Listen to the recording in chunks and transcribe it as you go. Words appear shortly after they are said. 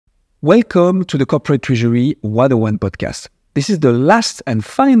Welcome to the Corporate Treasury 101 podcast. This is the last and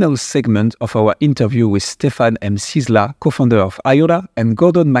final segment of our interview with Stefan M. Cisla, co-founder of IOTA, and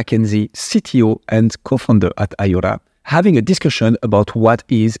Gordon Mackenzie, CTO and co-founder at IOTA, having a discussion about what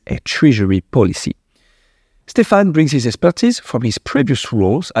is a treasury policy. Stefan brings his expertise from his previous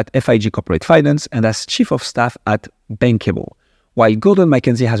roles at FIG Corporate Finance and as Chief of Staff at Bankable, while Gordon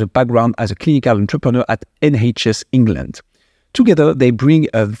Mackenzie has a background as a clinical entrepreneur at NHS England. Together, they bring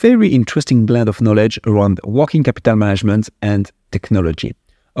a very interesting blend of knowledge around working capital management and technology.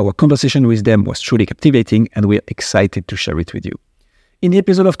 Our conversation with them was truly captivating, and we're excited to share it with you. In the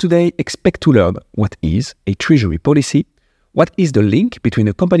episode of today, expect to learn what is a treasury policy, what is the link between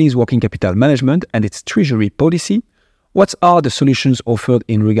a company's working capital management and its treasury policy, what are the solutions offered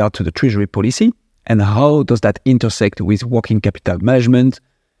in regard to the treasury policy, and how does that intersect with working capital management,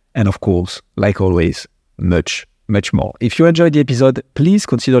 and of course, like always, much more. If you enjoyed the episode, please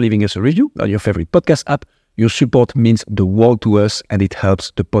consider leaving us a review on your favorite podcast app. Your support means the world to us and it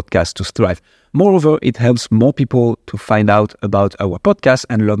helps the podcast to thrive. Moreover, it helps more people to find out about our podcast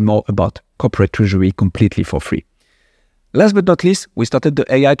and learn more about corporate treasury completely for free. Last but not least, we started the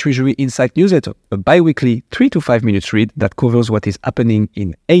AI Treasury Insight newsletter, a bi-weekly 3 to 5 minutes read that covers what is happening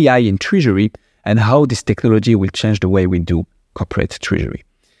in AI in treasury and how this technology will change the way we do corporate treasury.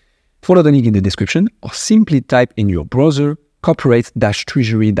 Follow the link in the description or simply type in your browser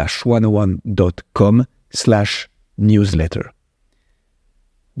corporate-treasury-101.com/newsletter.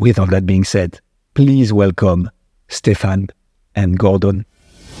 With all that being said, please welcome Stefan and Gordon.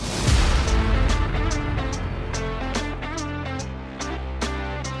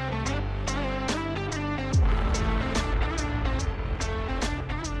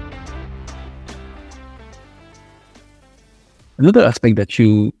 Another aspect that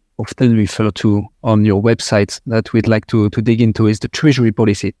you often refer to on your website that we'd like to dig into is the treasury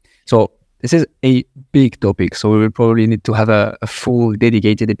policy. So this is a big topic, so we will probably need to have a full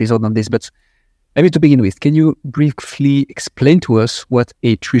dedicated episode on this. But maybe to begin with, can you briefly explain to us what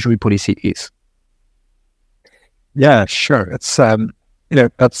a treasury policy is? Yeah, sure. It's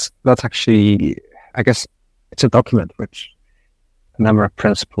that's actually, I guess, it's a document which a number of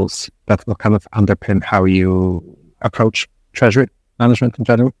principles that will kind of underpin how you approach treasury management in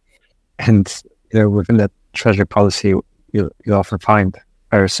general. And within that treasury policy, you often find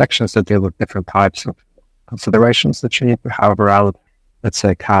various sections that deal with different types of considerations that you need to have around, let's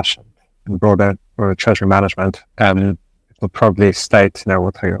say, cash and broader treasury management. It will probably state,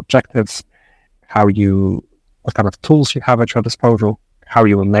 what are your objectives, what kind of tools you have at your disposal, how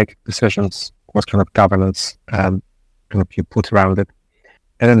you will make decisions, what kind of governance you put around it.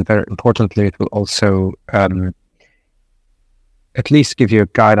 And then very importantly, it will also at least give you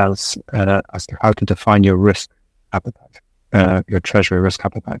guidance as to how to define your risk appetite, your treasury risk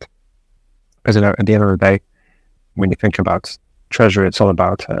appetite. Because at the end of the day, when you think about treasury, it's all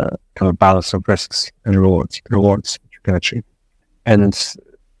about kind of balance of risks and rewards you can achieve. And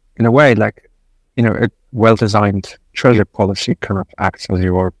in a way, a well-designed treasury policy kind of acts as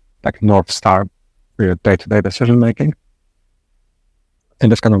your North Star for your day-to-day decision making. And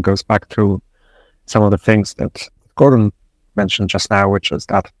this kind of goes back to some of the things that Gordon mentioned just now, which is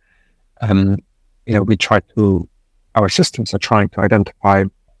that our systems are trying to identify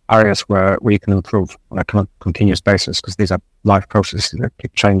areas where we can improve on a kind of continuous basis, because these are life processes that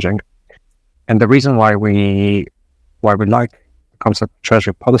keep changing. And the reason why we like the concept of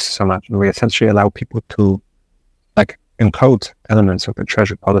treasury policy so much, and we essentially allow people to encode elements of the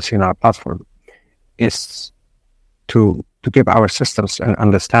treasury policy in our platform, is to give our systems an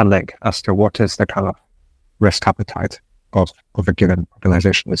understanding as to what is the kind of risk appetite of a given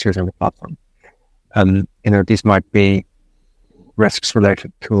organization that's using the platform. And these might be risks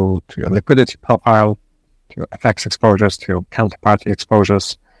related to your liquidity profile, to your FX exposures, to your counterparty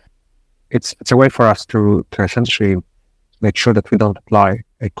exposures. It's a way for us to essentially make sure that we don't apply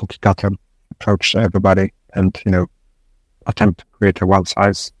a cookie cutter approach to everybody and attempt to create a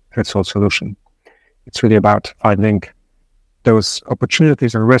one-size-fits-all solution. It's really about finding those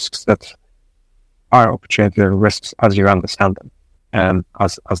opportunities and risks that are opportunities and risks as you understand them and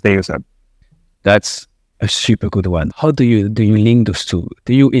as they use them. That's a super good one. How do you link those two?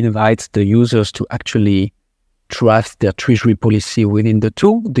 Do you invite the users to actually draft their treasury policy within the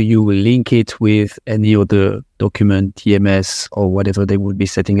tool? Do you link it with any other document, TMS, or whatever they would be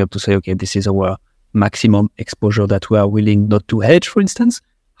setting up to say, okay, this is our maximum exposure that we are willing not to hedge, for instance?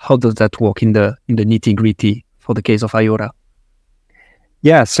 How does that work in the nitty-gritty for the case of IOTA?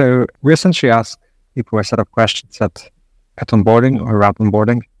 Yeah, so we essentially ask people a set of questions at onboarding or around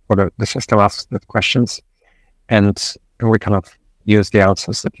onboarding, or the system asks the questions, and we kind of use the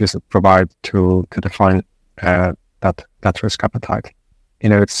answers that users provide to define that risk appetite.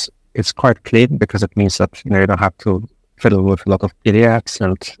 It's quite clean because it means that you don't have to fiddle with a lot of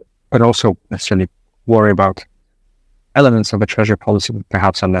PDFs but also necessarily worry about elements of a treasury policy that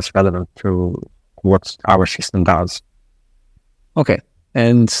perhaps are less relevant to what our system does. Okay.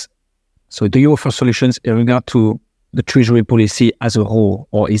 And so do you offer solutions in regard to the treasury policy as a whole,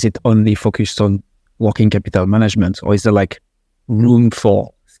 or is it only focused on working capital management, or is there room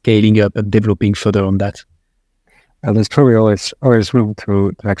for scaling up and developing further on that? Well, there's probably always room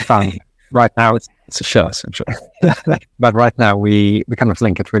to expand. Right now, it's sure. But right now, we kind of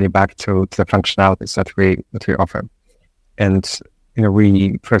link it really back to the functionalities that we offer. And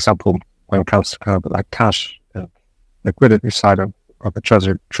we, for example, when it comes to kind of cash liquidity side of the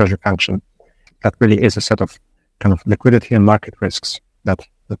treasury function, that really is a set of kind of liquidity and market risks that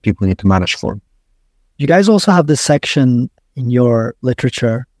people need to manage for. You guys also have this section in your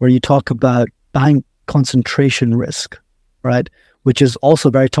literature where you talk about bank concentration risk, right? Which is also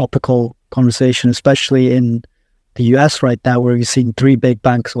a very topical conversation, especially in the US right now, where you've seen three big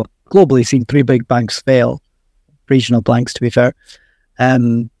banks, well, globally seen three big banks fail, regional banks to be fair.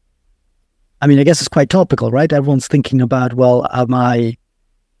 I guess it's quite topical, right? Everyone's thinking about, well, am I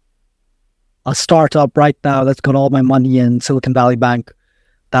a startup right now that's got all my money in Silicon Valley Bank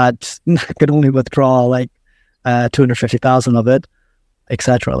that can only withdraw 250,000 of it,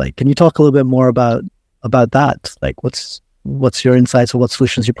 etc. Can you talk a little bit more about that? What's your insights or what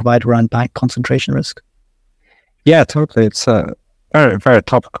solutions you provide around bank concentration risk? Yeah, totally. It's a very, very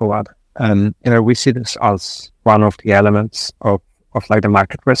topical one. We see this as one of the elements of the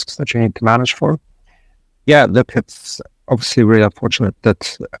market risks that you need to manage for. Yeah, look, it's obviously really unfortunate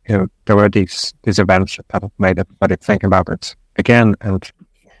that there were these events that have made everybody think about it again, and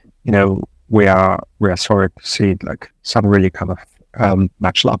we are sorry to see some really kind of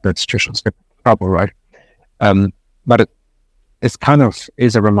national institutions get in trouble, right? But it's kind of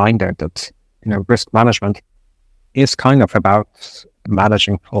is a reminder that risk management is kind of about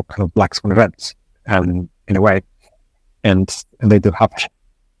managing for kind of black swan events, in a way, and they do happen,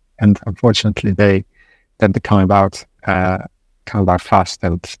 and unfortunately they tend to come about fast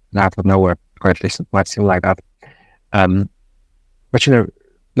and out of nowhere, or at least it might seem like that. But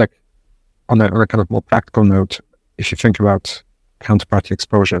on a kind of more practical note, if you think about counterparty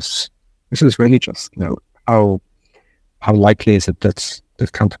exposures, this is really just how likely is it that the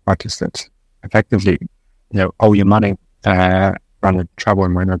counterparties that effectively owe you money run into trouble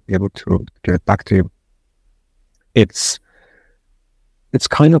and might not be able to give it back to you. It's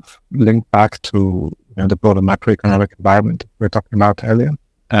kind of linked back to the broader macroeconomic environment we were talking about earlier,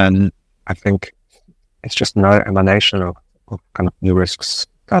 and I think it's just another emanation of kind of new risks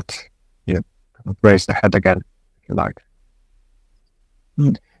that kind of raise their head again, if you like.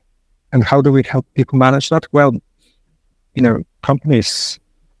 And how do we help people manage that? Well, companies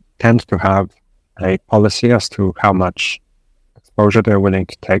tend to have a policy as to how much exposure they're willing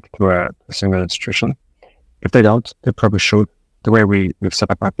to take to a single institution. If they don't, they probably should. The way we've set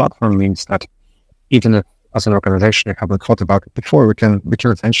up our platform means that even if, as an organization, you haven't thought about it before, we can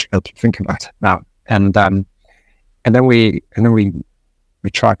essentially help you think about it now. And then we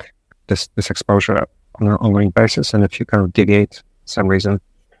track this exposure on an ongoing basis. And if you kind of deviate for some reason,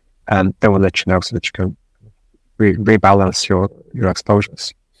 then we'll let you know so that you can rebalance your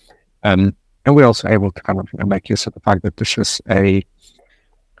exposures. And we're also able to kind of make use of the fact that this is a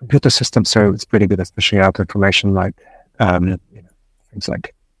computer system, so it's pretty good at pushing out information like things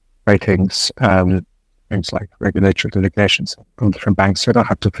like ratings, things like regulatory designations on different banks. So you don't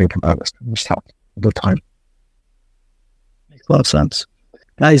have to think about this kind of stuff all the time. Makes a lot of sense.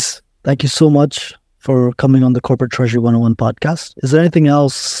 Guys, thank you so much for coming on the Corporate Treasury 101 podcast. Is there anything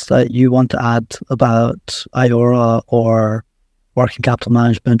else that you want to add about IORA or working capital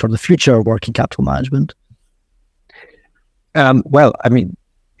management or the future of working capital management? Well,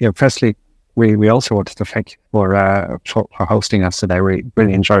 firstly, we also wanted to thank you for hosting us today. We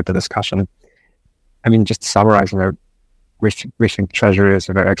really enjoyed the discussion. Just to summarize, we think Treasury is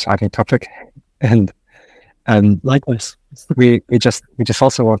a very exciting topic, and likewise, we just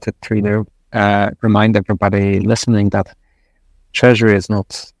also wanted to remind everybody listening that Treasury is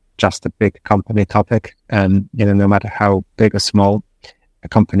not just a big company topic, and no matter how big or small a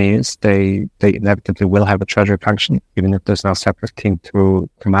company is, they inevitably will have a treasury function, even if there's no separate team to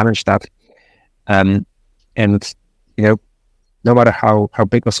manage that. And no matter how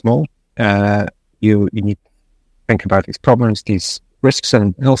big or small, you need to think about these problems, these risks,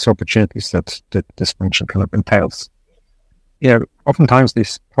 and also opportunities that this function kind of entails. Oftentimes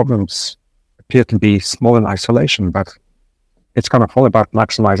these problems appear to be small in isolation, but it's kind of all about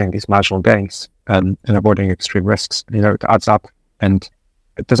maximizing these marginal gains and avoiding extreme risks. It adds up, and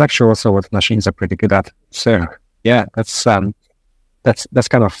there's actually also what machines are pretty good at. So yeah, that's kind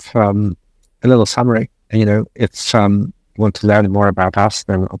of a little summary. It's want to learn more about us,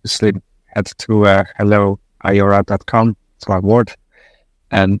 then obviously head to helloiora.com /word,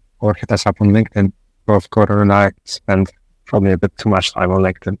 or hit us up on LinkedIn. Both Gordon and I spend probably a bit too much time on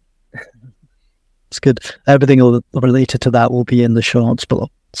LinkedIn. It's good. Everything related to that will be in the show notes below.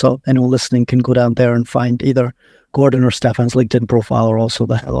 So anyone listening can go down there and find either Gordon or Stefan's LinkedIn profile, or also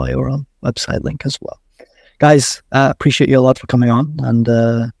the Hello Iora website link as well. Guys, appreciate you a lot for coming on, and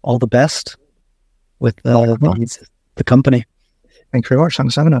all the best with the company. Thank you very much.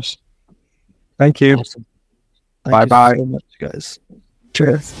 Thanks for having us. Thank you. Awesome. Bye-bye. Thank you so much, guys.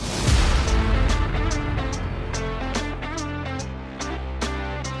 Cheers.